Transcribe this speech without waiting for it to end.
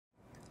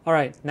All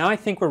right, now I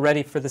think we're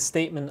ready for the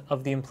statement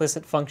of the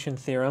implicit function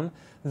theorem,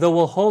 though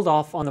we'll hold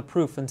off on the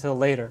proof until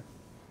later.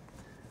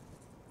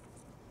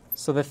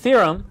 So the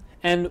theorem,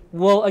 and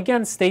we'll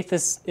again state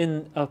this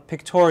in a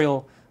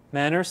pictorial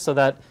manner so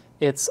that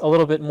it's a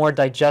little bit more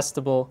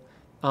digestible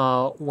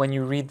when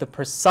you read the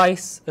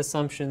precise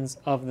assumptions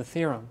of the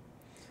theorem.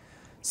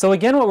 So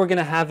again, what we're going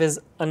to have is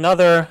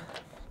a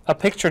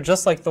picture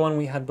just like the one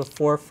we had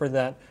before for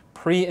that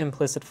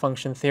pre-implicit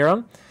function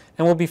theorem,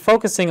 and we'll be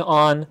focusing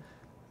on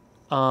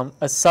a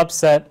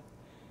subset.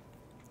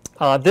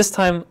 This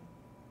time,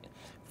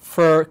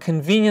 for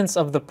convenience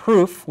of the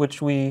proof,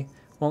 which we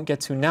won't get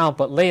to now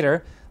but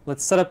later,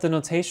 let's set up the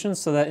notation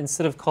so that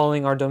instead of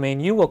calling our domain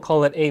U, we'll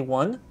call it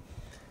A1,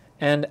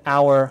 and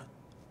our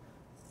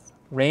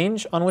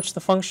range on which the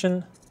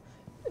function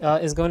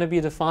is going to be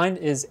defined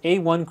is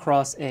A1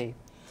 cross A.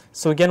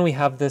 So again, we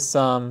have this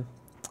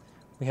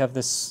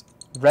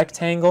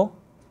rectangle,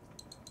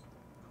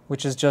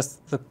 which is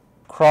just the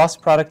cross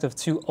product of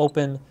two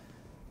open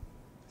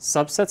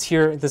subsets.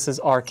 Here, this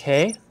is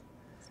RK,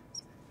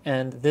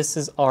 and this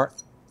is R.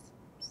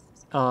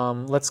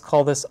 Let's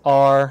call this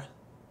R.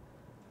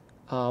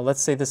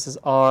 Let's say this is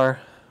Rn.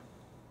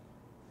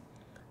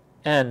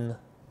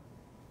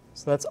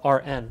 So that's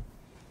Rn.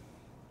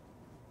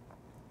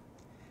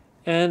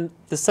 And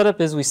the setup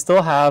is we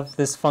still have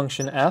this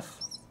function f,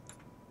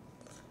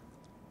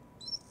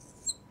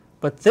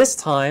 but this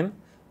time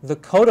the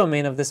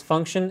codomain of this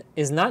function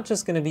is not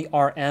just going to be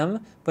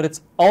Rm, but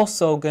it's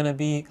also going to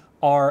be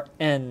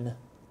Rn.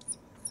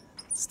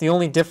 It's the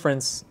only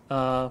difference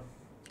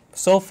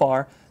so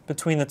far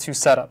between the two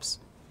setups.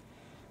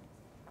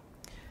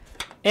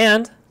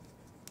 And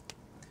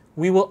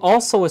we will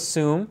also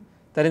assume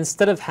that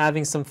instead of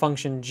having some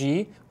function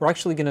g, we're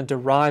actually going to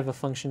derive a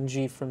function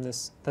g from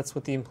this. That's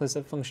what the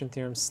implicit function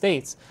theorem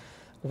states.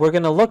 We're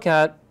going to look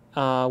at,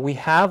 we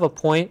have a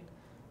point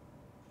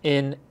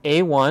in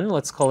A1,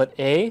 let's call it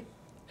A,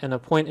 and a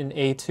point in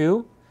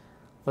A2,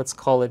 let's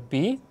call it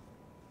B,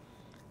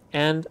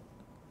 and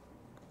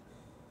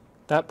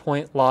that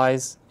point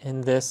lies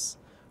in this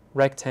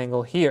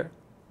rectangle here.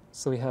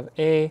 So we have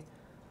A,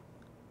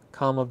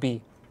 comma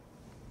B.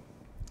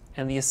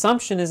 And the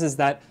assumption is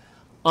that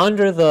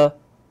under the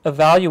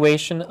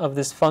evaluation of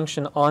this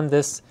function on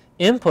this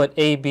input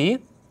AB,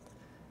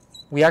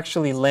 we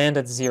actually land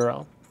at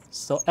 0.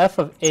 So f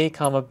of A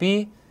comma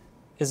B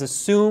is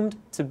assumed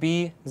to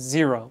be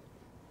 0.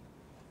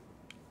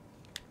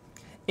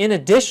 In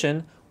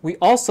addition, we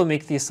also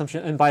make the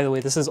assumption, and by the way,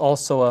 this is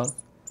also a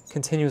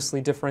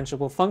continuously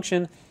differentiable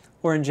function,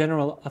 or in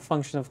general a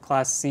function of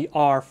class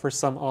CR for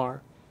some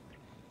R.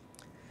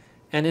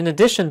 And in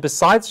addition,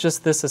 besides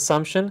just this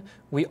assumption,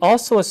 we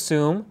also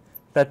assume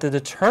that the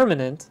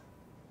determinant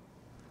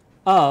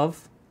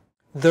of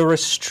the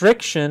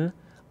restriction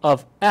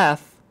of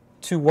f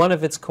to one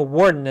of its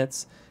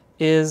coordinates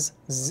is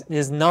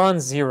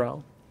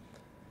non-zero.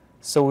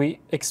 So we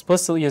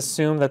explicitly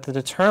assume that the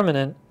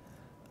determinant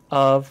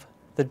of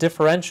the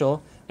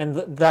differential, and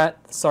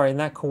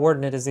that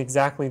coordinate is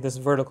exactly this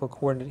vertical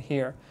coordinate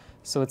here.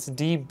 So it's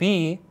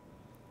dB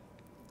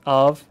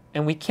of,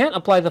 and we can't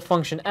apply the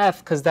function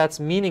f because that's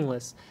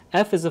meaningless.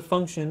 F is a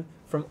function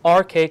from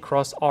Rk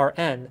cross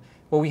Rn.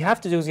 What we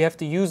have to do is we have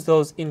to use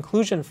those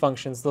inclusion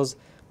functions, those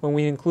when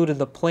we included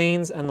the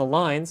planes and the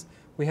lines,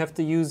 we have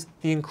to use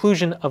the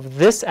inclusion of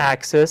this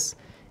axis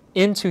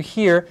into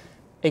here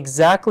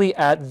exactly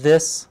at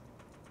this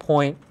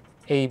point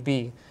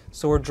AB.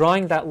 So we're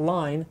drawing that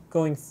line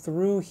going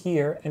through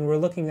here, and we're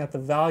looking at the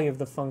value of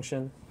the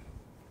function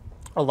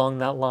along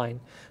that line.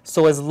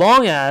 So as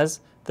long as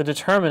the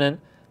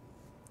determinant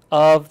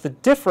of the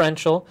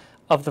differential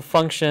of the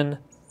function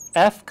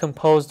f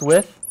composed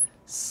with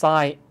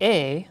psi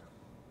a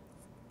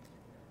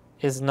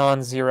is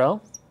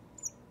non-zero,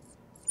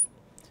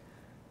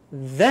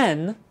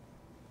 then,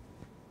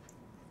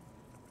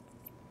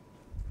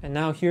 and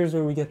now here's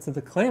where we get to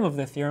the claim of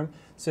the theorem.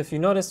 So if you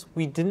notice,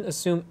 we didn't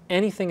assume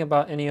anything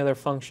about any other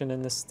function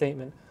in this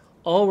statement.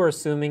 All we're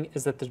assuming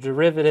is that the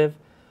derivative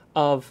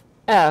of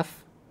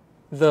f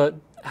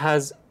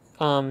has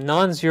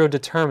non-zero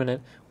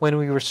determinant when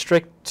we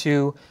restrict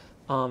to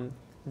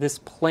this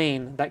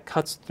plane that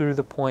cuts through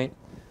the point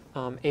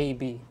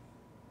AB.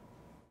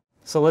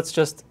 So let's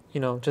just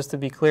to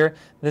be clear,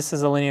 this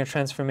is a linear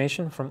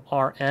transformation from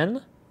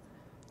Rn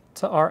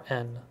to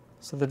Rn.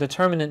 So the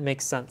determinant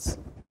makes sense.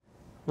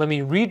 Let me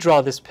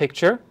redraw this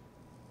picture.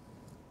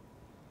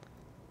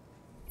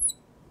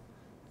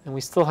 And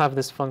we still have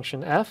this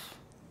function f.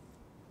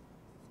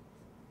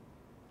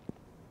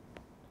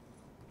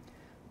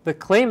 The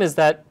claim is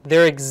that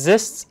there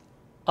exists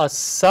a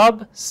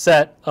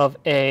subset of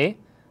A,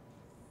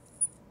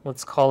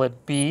 let's call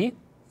it B.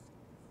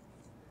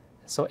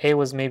 So A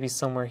was maybe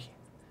somewhere,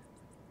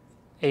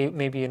 A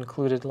maybe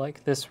included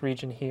like this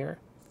region here,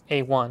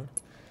 A1.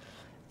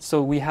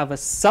 So we have a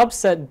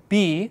subset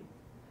B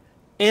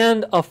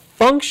and a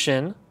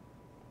function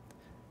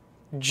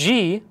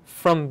g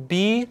from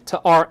B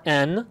to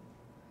Rn.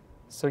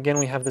 So again,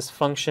 we have this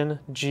function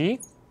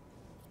g.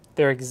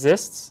 There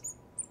exists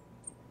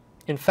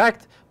In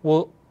fact,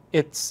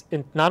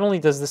 not only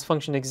does this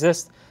function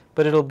exist,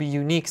 but it'll be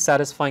unique,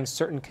 satisfying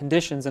certain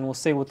conditions, and we'll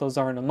say what those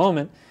are in a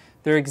moment.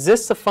 There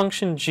exists a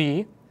function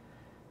g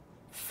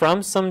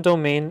from some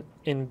domain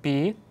in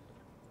B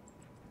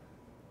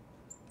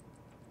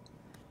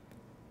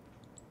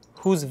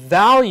whose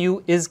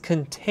value is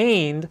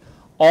contained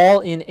all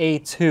in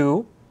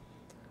A2.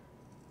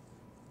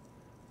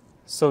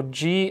 So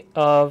g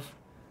of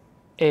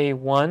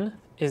A1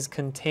 is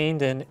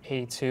contained in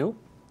A2.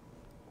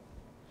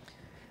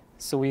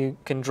 So we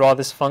can draw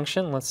this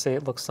function. Let's say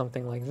it looks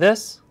something like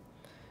this,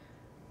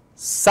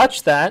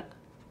 such that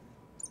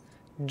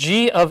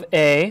g of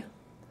A,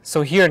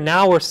 so here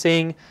now we're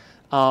seeing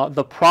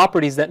the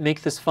properties that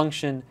make this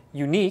function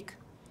unique.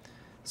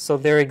 So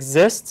there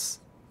exists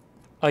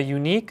a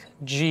unique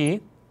g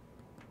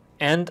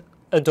and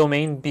a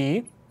domain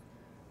B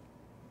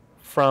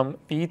from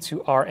B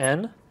to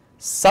Rn,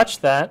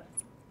 such that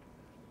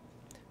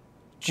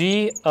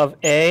g of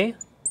A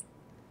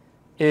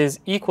is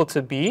equal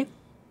to B,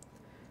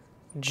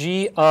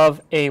 g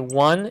of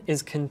A1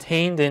 is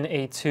contained in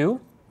A2.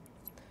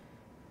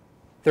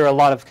 There are a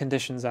lot of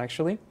conditions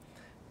actually.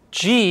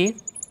 G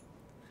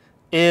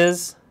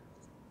is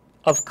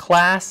of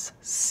class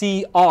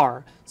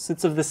CR, so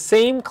it's of the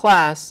same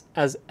class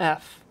as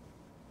F.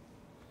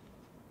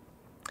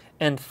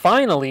 And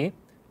finally,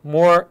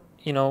 more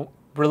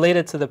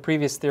related to the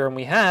previous theorem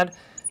we had,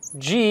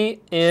 G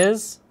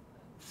is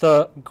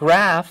the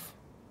graph.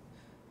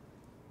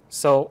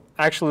 So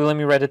actually, let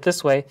me write it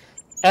this way: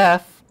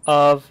 F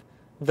of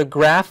the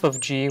graph of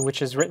G,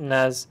 which is written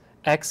as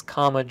x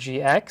comma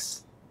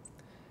gx,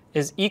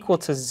 is equal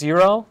to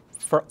 0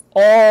 for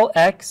all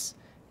x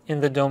in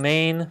the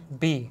domain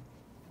B.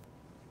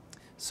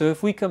 So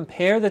if we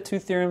compare the two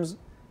theorems,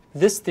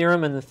 this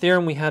theorem and the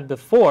theorem we had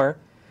before,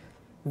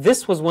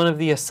 this was one of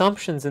the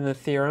assumptions in the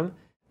theorem,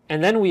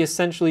 and then we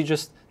essentially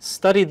just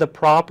studied the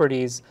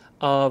properties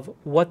of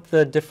what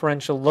the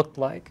differential looked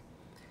like.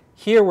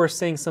 Here we're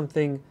saying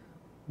something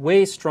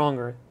way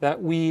stronger, that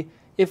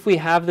if we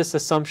have this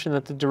assumption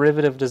that the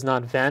derivative does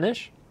not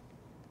vanish,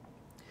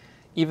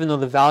 even though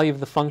the value of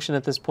the function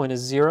at this point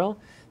is 0,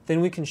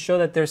 then we can show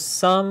that there's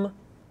some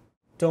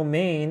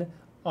domain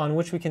on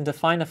which we can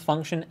define a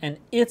function and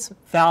its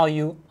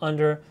value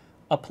under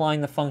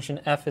applying the function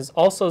f is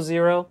also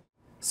 0.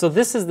 So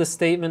this is the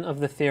statement of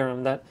the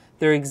theorem, that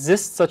there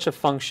exists such a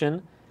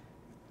function,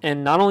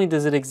 and not only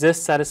does it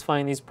exist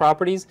satisfying these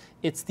properties,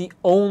 it's the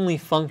only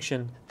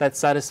function that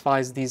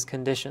satisfies these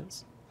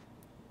conditions.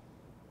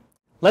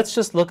 Let's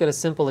just look at a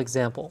simple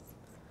example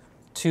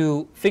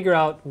to figure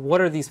out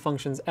what are these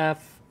functions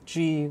f,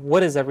 g,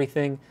 what is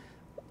everything,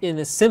 in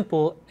a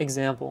simple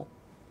example.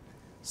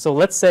 So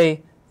let's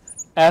say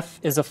f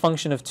is a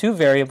function of two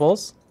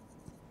variables,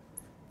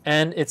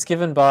 and it's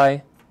given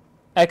by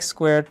x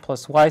squared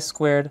plus y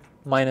squared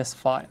minus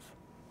 5.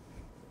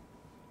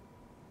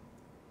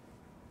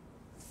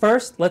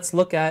 First, let's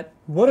look at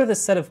what are the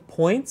set of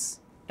points,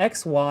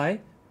 x, y,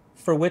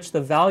 for which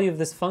the value of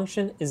this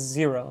function is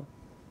 0.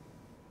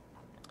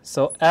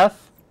 So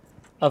f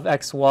of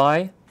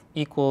xy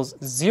equals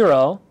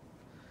 0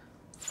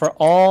 for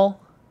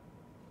all,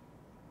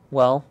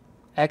 well,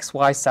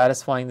 xy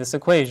satisfying this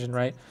equation,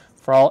 right?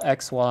 For all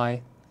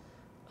xy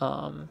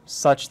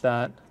such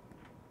that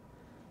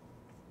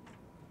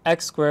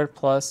x squared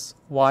plus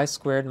y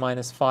squared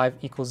minus 5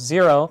 equals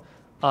 0,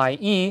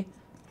 i.e.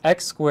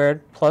 x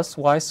squared plus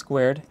y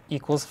squared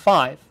equals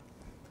 5.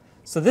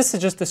 So this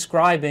is just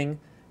describing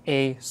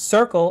a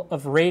circle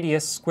of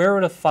radius square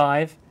root of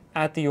 5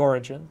 at the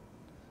origin.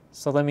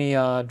 So let me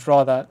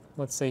draw that,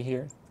 let's say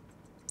here.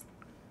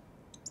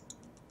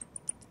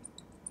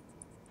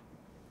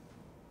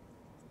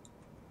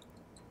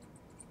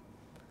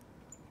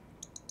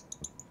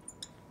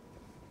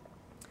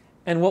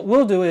 And what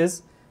we'll do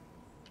is,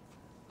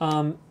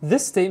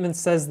 this statement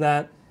says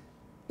that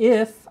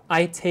if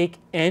I take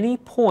any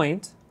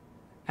point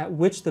at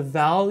which the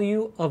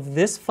value of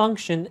this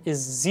function is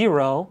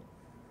 0,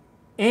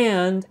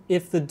 and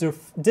if the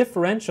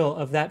differential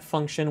of that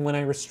function, when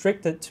I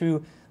restrict it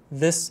to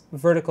this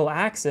vertical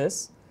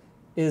axis,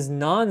 is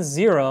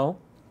non-zero,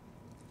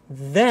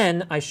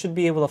 then I should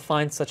be able to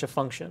find such a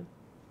function.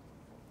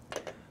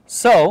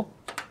 So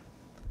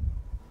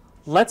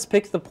let's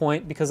pick the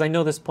point, because I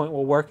know this point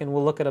will work, and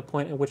we'll look at a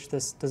point at which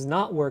this does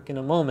not work in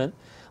a moment.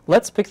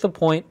 Let's pick the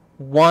point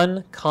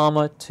 1,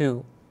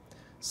 2.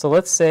 So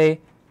let's say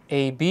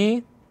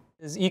AB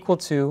is equal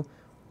to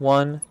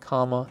 1,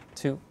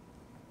 2.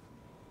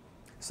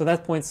 So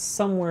that point's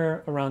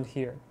somewhere around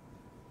here.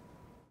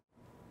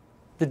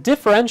 The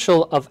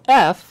differential of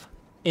f,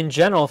 in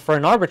general, for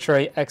an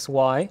arbitrary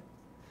xy,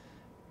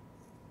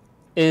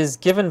 is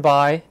given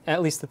by,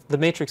 at least the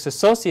matrix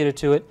associated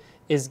to it,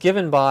 is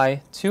given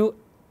by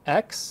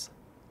 2x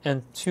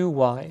and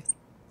 2y.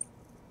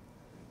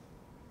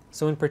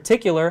 So in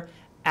particular,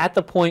 at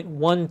the point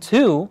 1,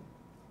 2,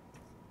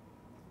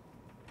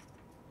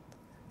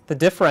 the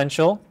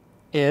differential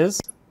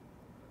is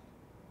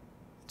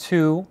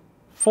 2,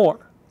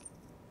 4.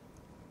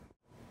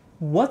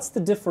 What's the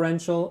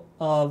differential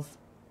of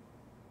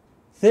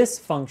this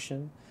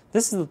function?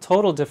 This is the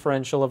total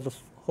differential of the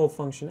whole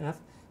function f.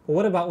 But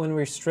what about when we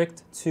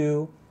restrict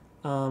to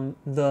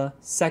the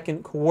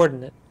second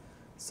coordinate?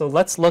 So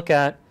let's look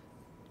at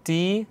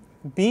b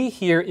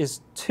here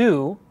is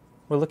 2.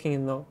 We're looking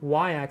in the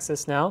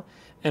y-axis now,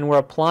 and we're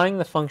applying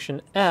the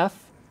function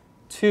f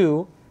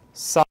to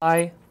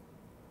psi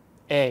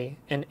a,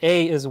 and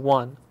a is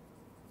 1.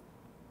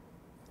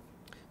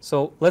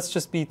 So let's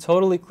just be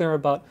totally clear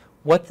about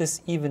what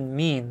this even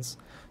means.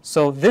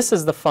 So this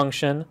is the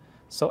function,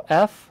 so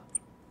f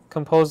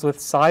composed with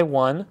psi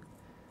 1.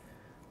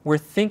 We're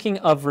thinking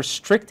of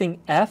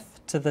restricting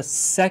f to the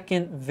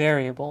second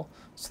variable.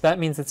 So that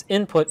means its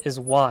input is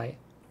y.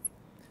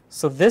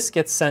 So this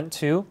gets sent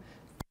to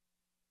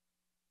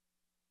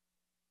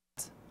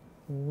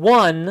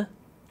 1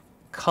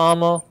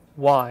 comma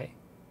y.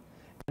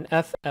 And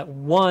f at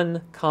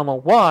 1 comma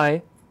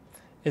y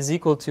is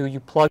equal to, you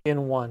plug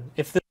in 1.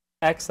 If this is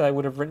x, I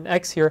would have written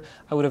x here,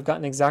 I would have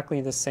gotten exactly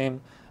the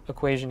same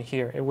equation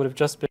here. It would have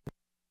just been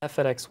f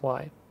at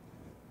xy.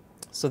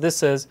 So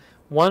this is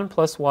 1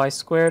 plus y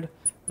squared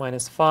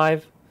minus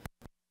 5 .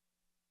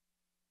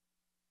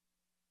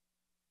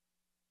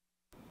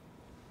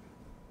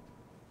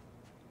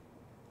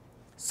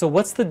 So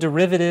what's the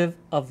derivative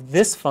of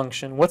this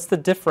function? What's the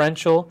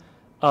differential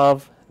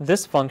of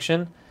this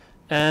function?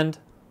 And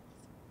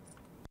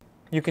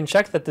you can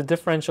check that the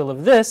differential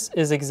of this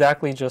is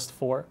exactly just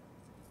 4.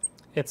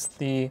 It's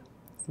the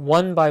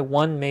 1 by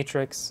 1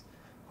 matrix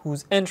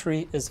whose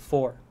entry is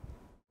 4.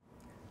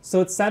 So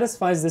it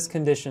satisfies this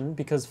condition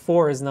because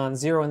 4 is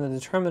non-zero, and the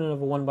determinant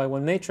of a 1 by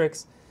 1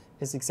 matrix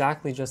is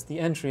exactly just the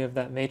entry of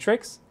that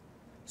matrix.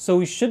 So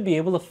we should be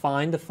able to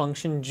find the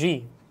function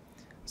g.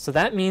 So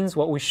that means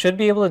what we should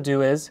be able to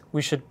do is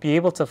we should be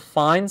able to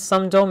find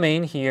some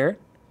domain here,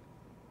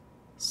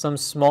 some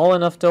small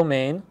enough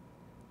domain.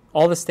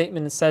 All the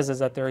statement says is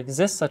that there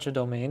exists such a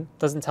domain,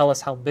 doesn't tell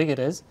us how big it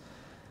is,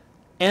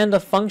 and a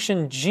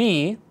function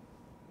g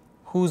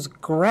whose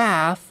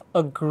graph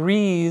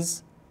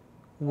agrees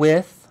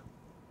with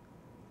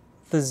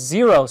the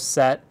 0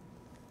 set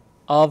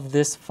of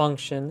this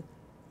function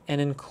and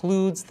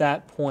includes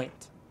that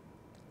point.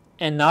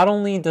 And not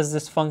only does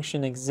this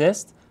function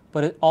exist,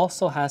 but it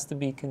also has to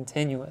be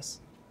continuous.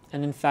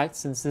 And in fact,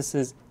 since this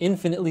is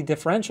infinitely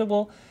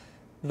differentiable,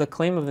 the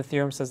claim of the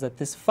theorem says that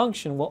this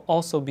function will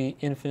also be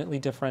infinitely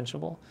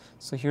differentiable.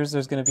 So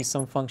there's going to be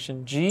some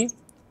function g,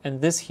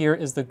 and this here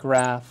is the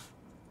graph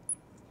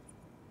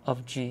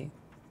of g.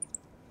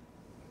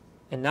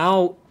 And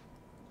now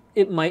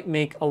it might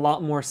make a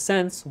lot more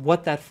sense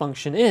what that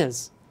function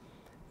is.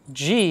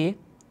 G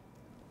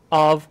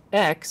of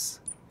x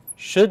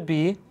should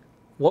be,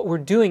 what we're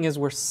doing is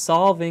we're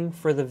solving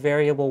for the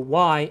variable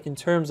y in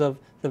terms of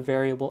the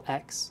variable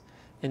x.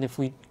 And if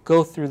we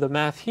go through the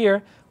math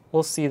here,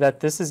 we'll see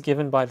that this is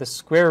given by the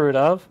square root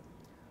of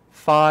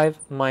 5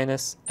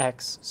 minus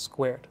x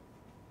squared.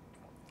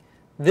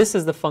 This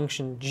is the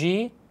function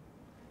g,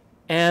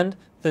 and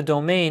the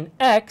domain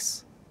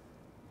x,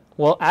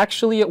 well,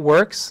 actually it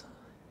works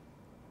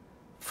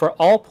for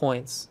all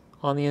points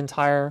on the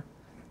entire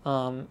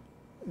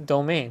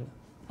domain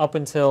up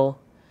until,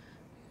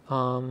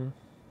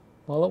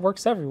 well, it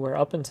works everywhere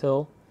up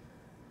until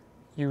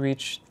you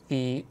reach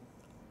the,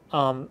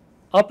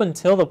 up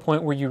until the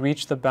point where you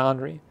reach the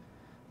boundary.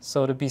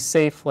 So to be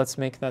safe, let's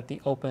make that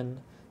the open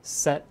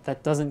set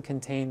that doesn't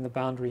contain the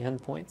boundary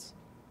endpoints.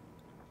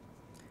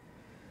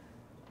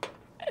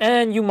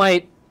 And you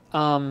might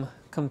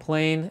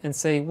complain and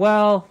say,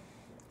 well,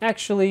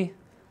 actually,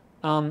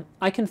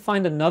 I can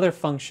find another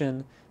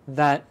function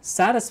that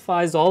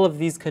satisfies all of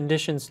these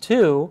conditions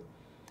too,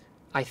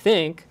 I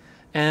think,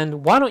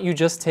 and why don't you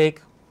just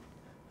take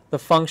the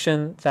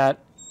function that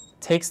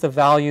takes the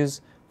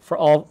values for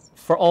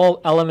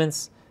all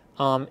elements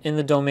in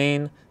the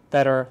domain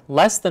that are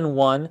less than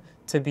 1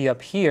 to be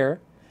up here,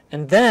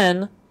 and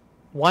then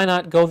why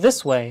not go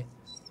this way?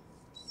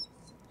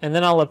 And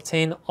then I'll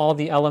obtain all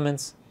the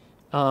elements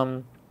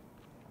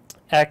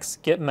x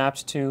get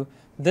mapped to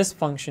this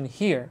function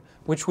here,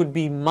 which would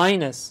be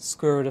minus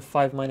square root of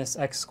 5 minus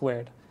x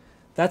squared.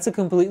 That's a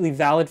completely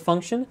valid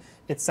function.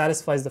 It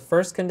satisfies the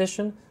first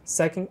condition.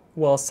 Second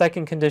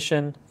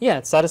condition, yeah,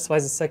 it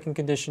satisfies the second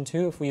condition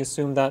too if we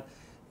assume that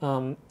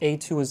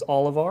A2 is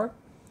all of R.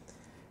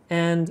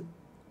 And,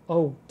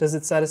 oh, does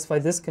it satisfy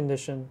this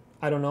condition?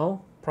 I don't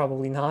know,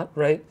 probably not,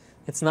 right?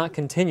 It's not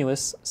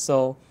continuous,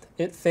 so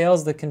it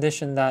fails the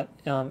condition that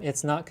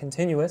it's not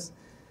continuous.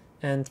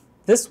 And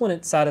this one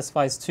it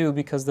satisfies too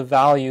because the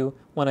value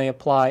when I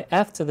apply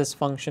f to this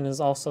function is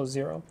also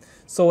 0.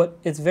 So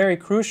it's very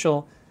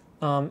crucial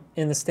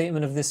in the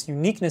statement of this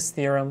uniqueness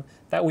theorem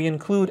that we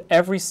include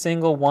every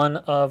single one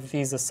of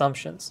these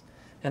assumptions.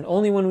 And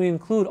only when we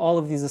include all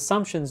of these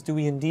assumptions do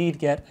we indeed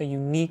get a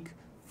unique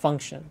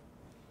function.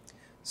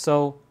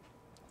 So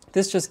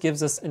this just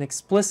gives us an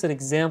explicit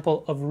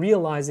example of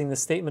realizing the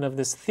statement of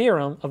this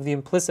theorem, of the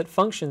implicit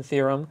function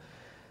theorem,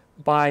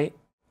 by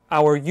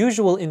our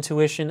usual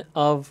intuition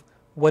of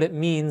what it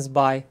means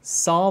by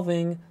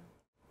solving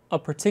a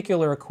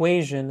particular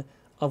equation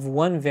of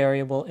one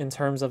variable in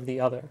terms of the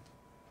other.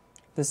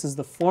 This is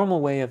the formal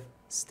way of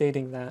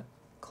stating that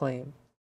claim.